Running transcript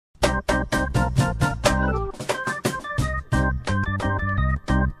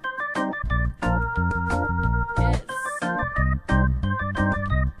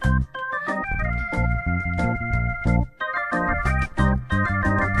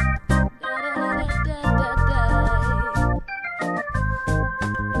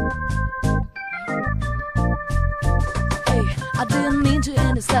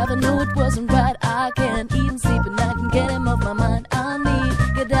this life, I knew it wasn't right. I can't even sleep and I can get him off my mind. I need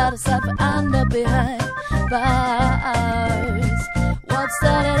get out of sight, but I'm not behind bars. What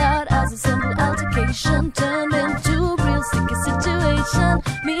started out as a simple altercation turned into a real sticky situation.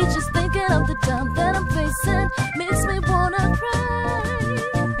 Me just thinking of the time that I'm facing makes me wanna cry.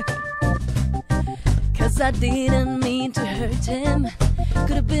 Cause I didn't mean to hurt him.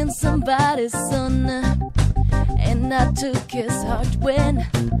 Could have been somebody's son. And I took his heart when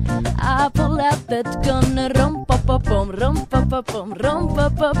I pulled out that gun. Rom-pa-pa-pom, rom-pa-pa-pom,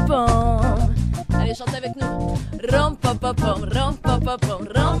 rom-pa-pa-pom. Allez, chantez avec nous. Rom-pa-pa-pom, rom-pa-pa-pom,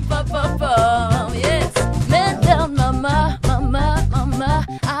 rom-pa-pa-pom. Yes. Man down, mama, mama, mama.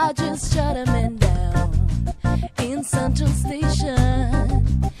 I just shot a man down in Central Station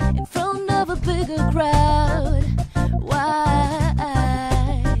in front of a bigger crowd. Why?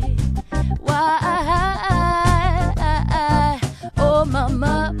 Oh,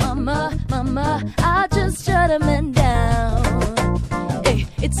 mama, mama, mama, I just shut a man down. Hey,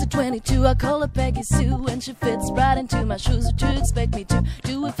 it's a 22, I call her Peggy Sue, and she fits right into my shoes. What you expect me to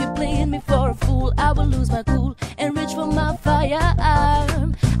do? If you're playing me for a fool, I will lose my cool and reach for my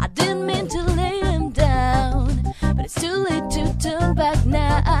firearm. I didn't mean to lay him down, but it's too late to turn back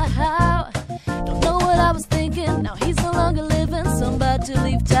now. Don't know what I was thinking, now he's no longer living, so I'm about to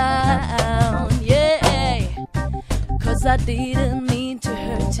leave town. Yeah, cause I didn't mean to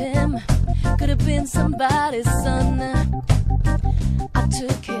hurt him. Could have been somebody's son. I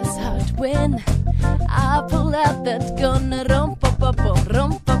took his heart when I pulled out that gun. Rom-pa-pa-pom,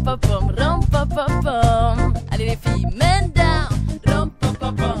 rom-pa-pa-pom, rom-pa-pa-pom. Allez les filles, men down.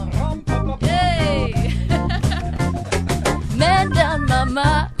 Rom-pa-pa-pom, rom-pa-pa-pom. Hey. Man down,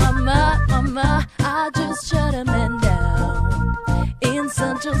 mama, mama, mama. I just shot a man down in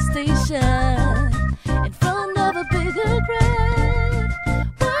Central Station in front of a bigger crowd.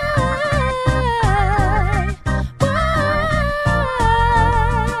 Why?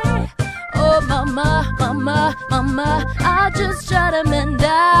 Oh, mama, mama, mama, I just shot a man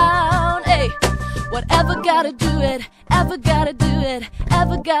down. Hey, whatever gotta do it, ever gotta do it,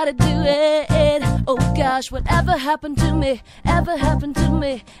 ever gotta do it. Oh gosh, whatever happened to me, ever happened to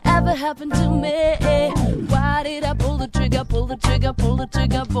me, ever happened to me. Why did I pull the trigger, pull the trigger, pull the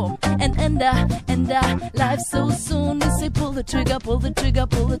trigger, boom, and life so soon. They say pull the trigger, pull the trigger,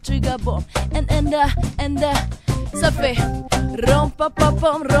 pull the trigger, boom, and ça fait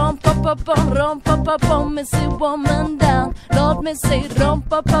rom-pa-pa-pom, rom-pa-pa-pom, rom-pa-pa-pom. Me say woman down, Lord me say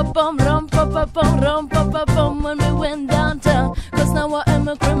rom-pa-pa-pom, rom-pa-pa-pom, rom-pa-pa-pom. When we went downtown, cause now I am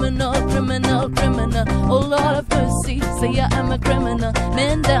a criminal, criminal, criminal. Oh Lord have mercy, say I am a criminal.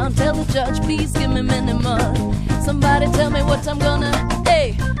 Man down, tell the judge please give me minimum. Somebody tell me what I'm gonna,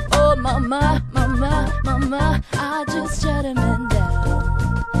 hey. Oh mama, mama, mama, I just shot a man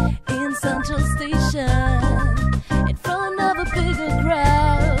down in Central Station in front of a bigger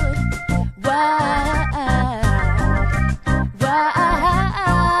crowd. Why?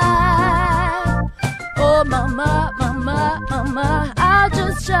 Oh mama, mama, mama, I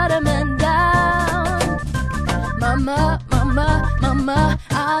just shot a man down. Mama, mama, mama,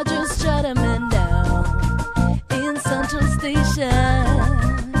 I just shot a man down in Central Station.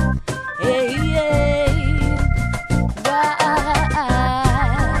 Hey, hey. Why?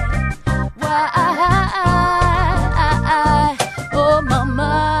 Oh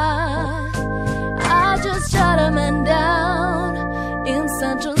mama, I just shot a man down in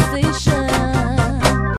Central Station.